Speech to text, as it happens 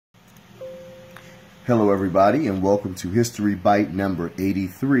Hello everybody and welcome to History Bite number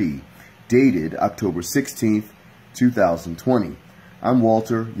 83, dated October 16th, 2020. I'm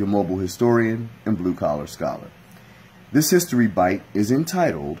Walter, your mobile historian and blue-collar scholar. This History Bite is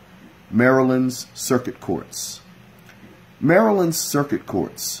entitled Maryland's Circuit Courts. Maryland's circuit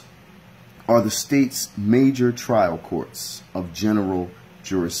courts are the state's major trial courts of general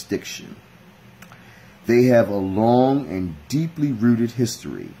jurisdiction. They have a long and deeply rooted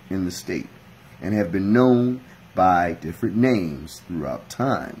history in the state and have been known by different names throughout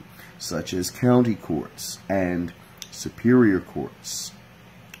time, such as county courts and superior courts.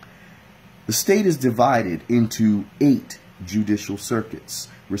 The state is divided into 8 judicial circuits,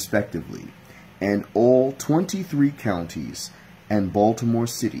 respectively, and all 23 counties and Baltimore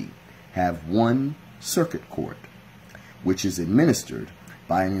City have one circuit court, which is administered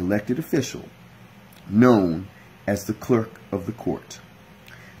by an elected official known as the clerk of the court.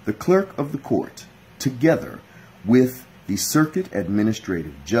 The clerk of the court, together with the circuit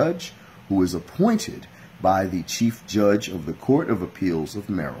administrative judge, who is appointed by the chief judge of the Court of Appeals of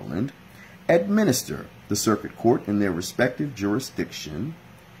Maryland, administer the circuit court in their respective jurisdiction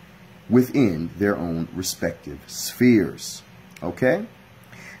within their own respective spheres. Okay?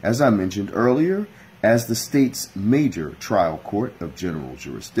 As I mentioned earlier, as the state's major trial court of general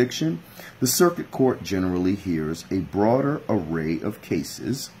jurisdiction, the circuit court generally hears a broader array of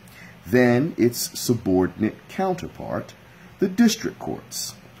cases than its subordinate counterpart, the district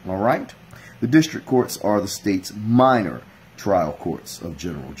courts. All right? The district courts are the state's minor trial courts of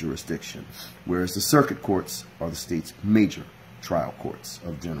general jurisdiction, whereas the circuit courts are the state's major trial courts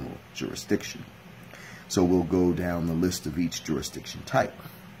of general jurisdiction. So we'll go down the list of each jurisdiction type.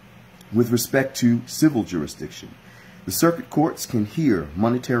 With respect to civil jurisdiction, the circuit courts can hear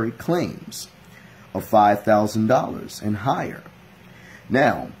monetary claims of $5,000 and higher.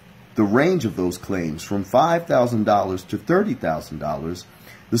 Now, the range of those claims from $5,000 to $30,000,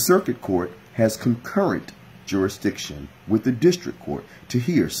 the circuit court has concurrent jurisdiction with the district court to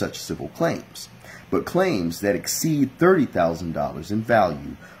hear such civil claims. But claims that exceed $30,000 in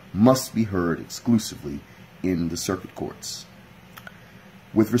value must be heard exclusively in the circuit courts.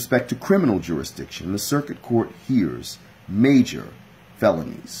 With respect to criminal jurisdiction, the circuit court hears major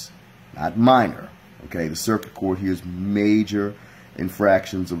felonies, not minor. Okay, the circuit court hears major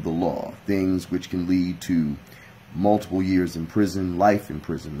infractions of the law, things which can lead to multiple years in prison, life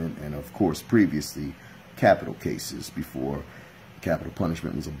imprisonment, and of course previously capital cases before capital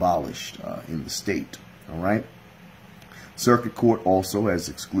punishment was abolished in the state. All right. Circuit court also has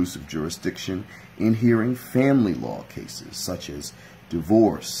exclusive jurisdiction in hearing family law cases such as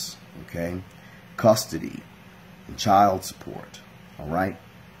divorce, okay, custody, and child support. All right.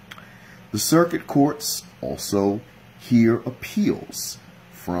 The circuit courts also hear appeals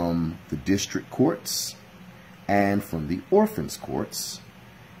from the district courts and from the orphans courts,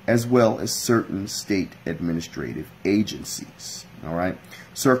 as well as certain state administrative agencies. All right.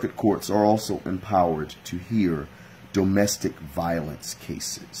 Circuit courts are also empowered to hear domestic violence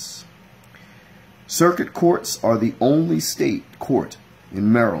cases. Circuit courts are the only state court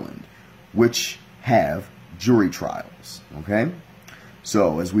in Maryland which have jury trials. Okay?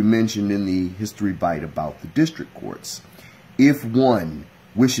 So, as we mentioned in the History Bite about the district courts, if one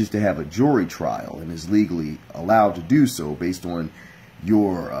wishes to have a jury trial and is legally allowed to do so based on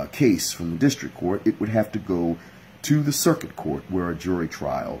your case from the district court, it would have to go to the circuit court where a jury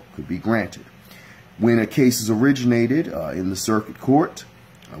trial could be granted. When a case is originated in the circuit court,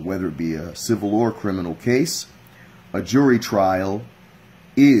 whether it be a civil or criminal case, a jury trial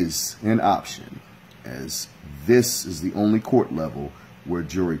is an option, as this is the only court level where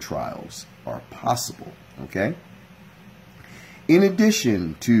jury trials are possible. Okay? In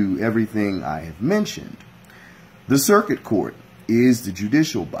addition to everything I have mentioned, the circuit court is the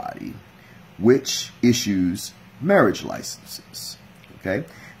judicial body which issues marriage licenses. Okay?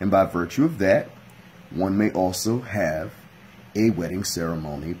 And by virtue of that, one may also have a wedding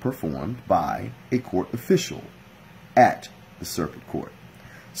ceremony performed by a court official at the circuit court.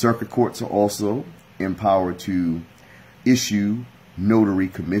 Circuit courts are also empowered to issue notary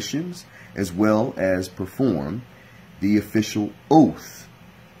commissions as well as perform the official oath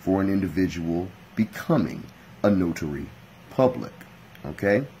for an individual becoming a notary public.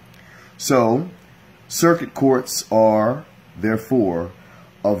 Okay? So, circuit courts are therefore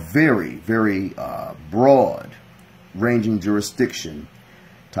a very, very broad ranging jurisdiction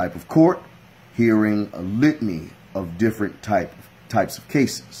type of court, hearing a litany of different types of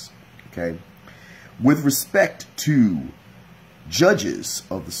cases. Okay? With respect to judges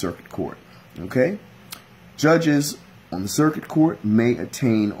of the circuit court, okay, judges on the circuit court may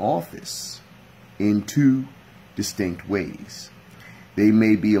attain office in two distinct ways. They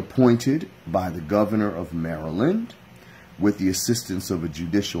may be appointed by the governor of Maryland with the assistance of a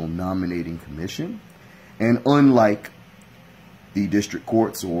judicial nominating commission, and unlike the district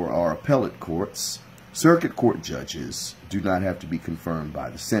courts or our appellate courts, circuit court judges do not have to be confirmed by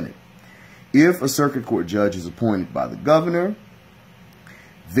the Senate. If a circuit court judge is appointed by the governor,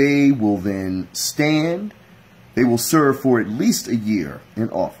 they will then they will serve for at least a year in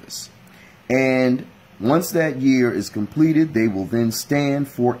office. And once that year is completed, they will then stand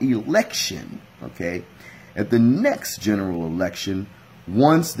for election, okay, at the next general election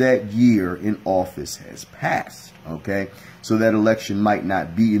once that year in office has passed, okay? So that election might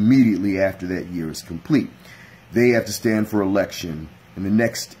not be immediately after that year is complete. They have to stand for election in the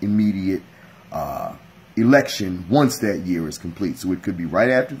next immediate election once that year is complete. So it could be right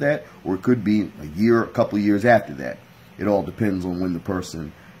after that, or it could be a couple of years after that. It all depends on when the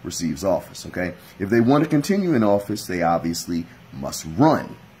person receives office, okay? If they want to continue in office, they obviously must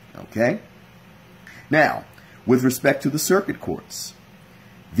run, okay? Now, with respect to the circuit courts,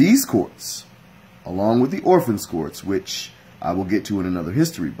 these courts, along with the orphans courts, which I will get to in another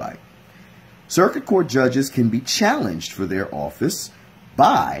history bite, circuit court judges can be challenged for their office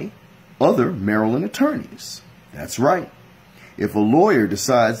by other Maryland attorneys. That's right. If a lawyer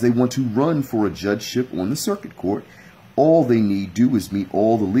decides they want to run for a judgeship on the circuit court, all they need do is meet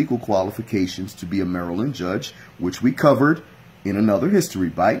all the legal qualifications to be a Maryland judge, which we covered in another history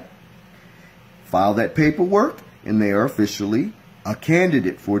bite. File that paperwork, and they are officially a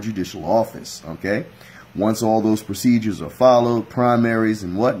candidate for judicial office, okay? Once all those procedures are followed, primaries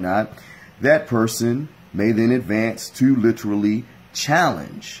and whatnot, that person may then advance to literally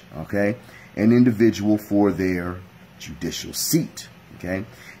challenge, okay, an individual for their judicial seat, okay?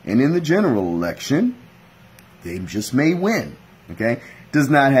 And in the general election, they just may win, okay? Does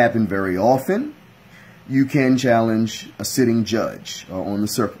not happen very often. You can challenge a sitting judge on the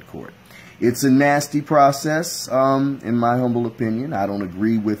circuit court. It's a nasty process, in my humble opinion. I don't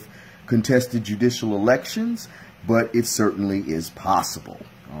agree with contested judicial elections, but it certainly is possible,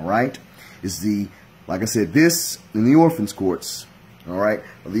 all right? Like I said, this in the orphans courts, all right,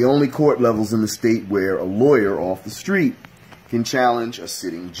 are the only court levels in the state where a lawyer off the street can challenge a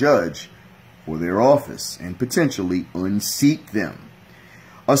sitting judge for their office and potentially unseat them.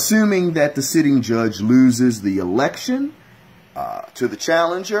 Assuming that the sitting judge loses the election to the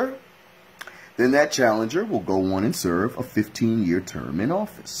challenger, then that challenger will go on and serve a 15-year term in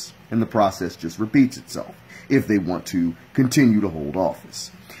office. And the process just repeats itself if they want to continue to hold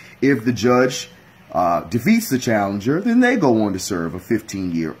office. If the judge defeats the challenger, then they go on to serve a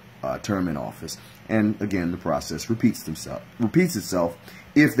 15-year term in office. And again, the process repeats itself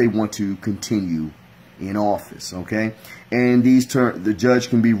if they want to continue in office, okay? And the judge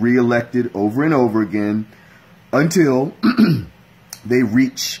can be reelected over and over again until they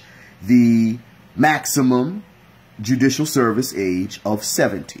reach the maximum judicial service age of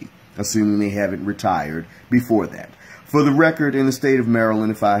 70, assuming they haven't retired before that. For the record, in the state of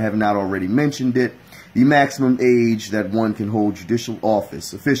Maryland, if I have not already mentioned it, the maximum age that one can hold judicial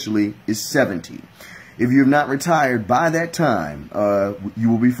office officially is 70. If you have not retired by that time, you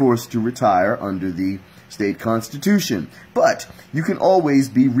will be forced to retire under the state constitution. But you can always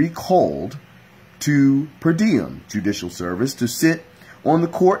be recalled to per diem judicial service to sit on the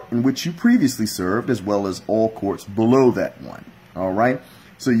court in which you previously served, as well as all courts below that one. All right?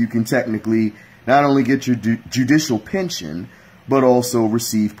 So you can technically not only get your judicial pension, but also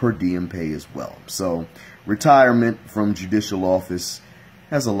receive per diem pay as well. So retirement from judicial office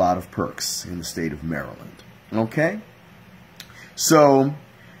has a lot of perks in the state of Maryland. Okay? So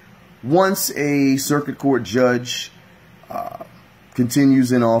once a circuit court judge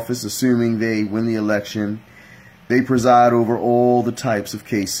continues in office, assuming they win the election, they preside over all the types of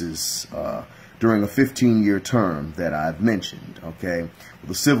cases during a 15-year term that I've mentioned, okay?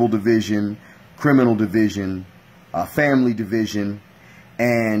 The civil division, criminal division, family division,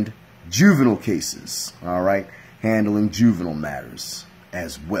 and juvenile cases, all right? Handling juvenile matters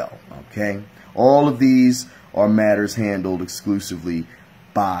as well, okay? All of these are matters handled exclusively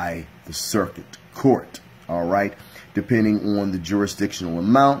by the circuit court, all right? Depending on the jurisdictional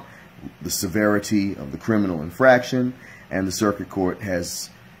amount, the severity of the criminal infraction, and the circuit court has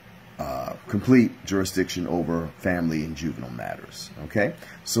complete jurisdiction over family and juvenile matters. Okay,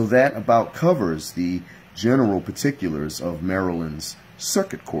 so that about covers the general particulars of Maryland's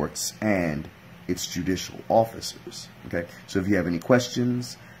circuit courts and its judicial officers. Okay, so if you have any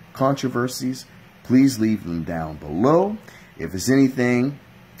questions, controversies, please leave them down below. If there's anything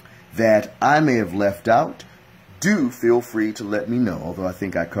that I may have left out, do feel free to let me know, although I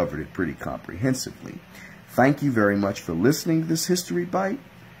think I covered it pretty comprehensively. Thank you very much for listening to this History Bite.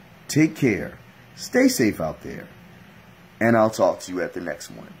 Take care. Stay safe out there. And I'll talk to you at the next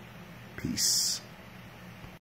one. Peace.